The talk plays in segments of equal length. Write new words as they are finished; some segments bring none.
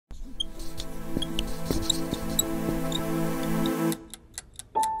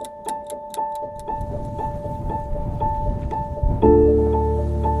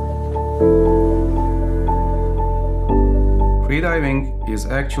Freediving is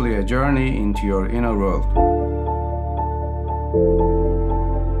actually a journey into your inner world.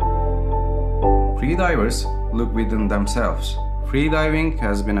 Freedivers look within themselves. Freediving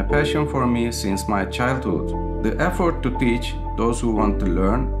has been a passion for me since my childhood. The effort to teach those who want to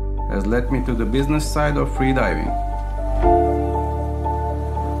learn has led me to the business side of freediving.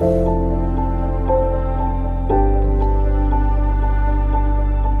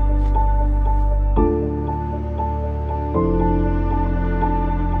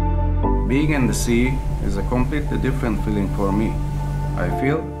 Being in the sea is a completely different feeling for me. I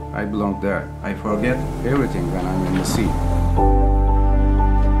feel I belong there. I forget everything when I'm in the sea.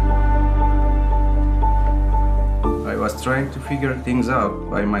 I was trying to figure things out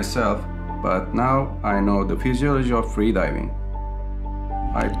by myself, but now I know the physiology of freediving.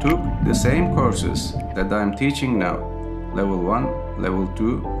 I took the same courses that I'm teaching now, level 1, level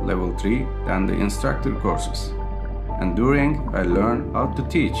 2, level 3, and the instructor courses. And during, I learned how to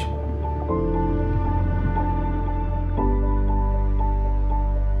teach.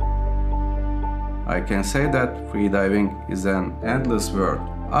 I can say that freediving is an endless world.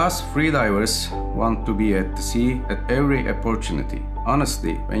 Us freedivers want to be at the sea at every opportunity.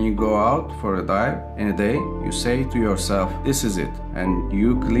 Honestly, when you go out for a dive in a day, you say to yourself, this is it, and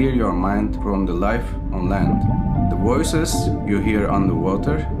you clear your mind from the life on land. The voices you hear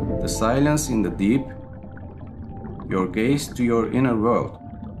underwater, the silence in the deep, your gaze to your inner world.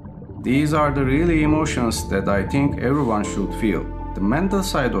 These are the really emotions that I think everyone should feel. The mental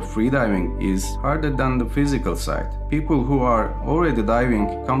side of freediving is harder than the physical side. People who are already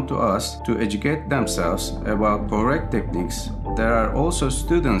diving come to us to educate themselves about correct techniques. There are also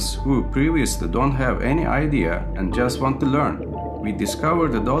students who previously don't have any idea and just want to learn. We discover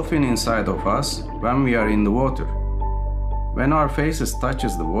the dolphin inside of us when we are in the water. When our faces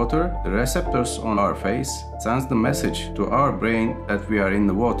touches the water, the receptors on our face sends the message to our brain that we are in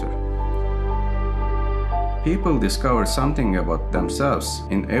the water. People discover something about themselves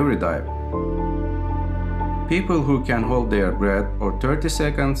in every dive. People who can hold their breath for 30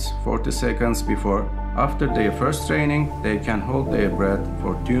 seconds, 40 seconds before, after their first training, they can hold their breath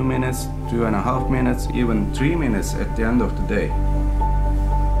for 2 minutes, 2.5 minutes, even 3 minutes at the end of the day.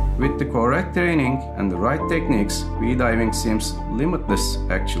 With the correct training and the right techniques, freediving seems limitless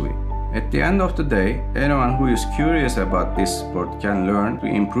actually. At the end of the day, anyone who is curious about this sport can learn to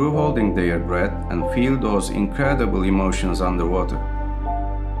improve holding their breath and feel those incredible emotions underwater.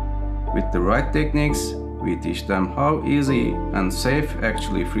 With the right techniques, we teach them how easy and safe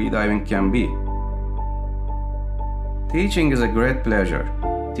actually freediving can be. Teaching is a great pleasure.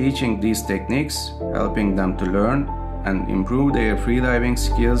 Teaching these techniques, helping them to learn and improve their freediving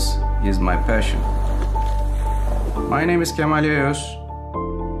skills is my passion. My name is Kemal Yayos.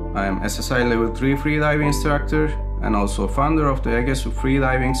 I am SSI Level 3 freediving instructor and also founder of the Egesu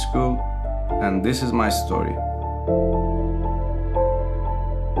Freediving School, and this is my story.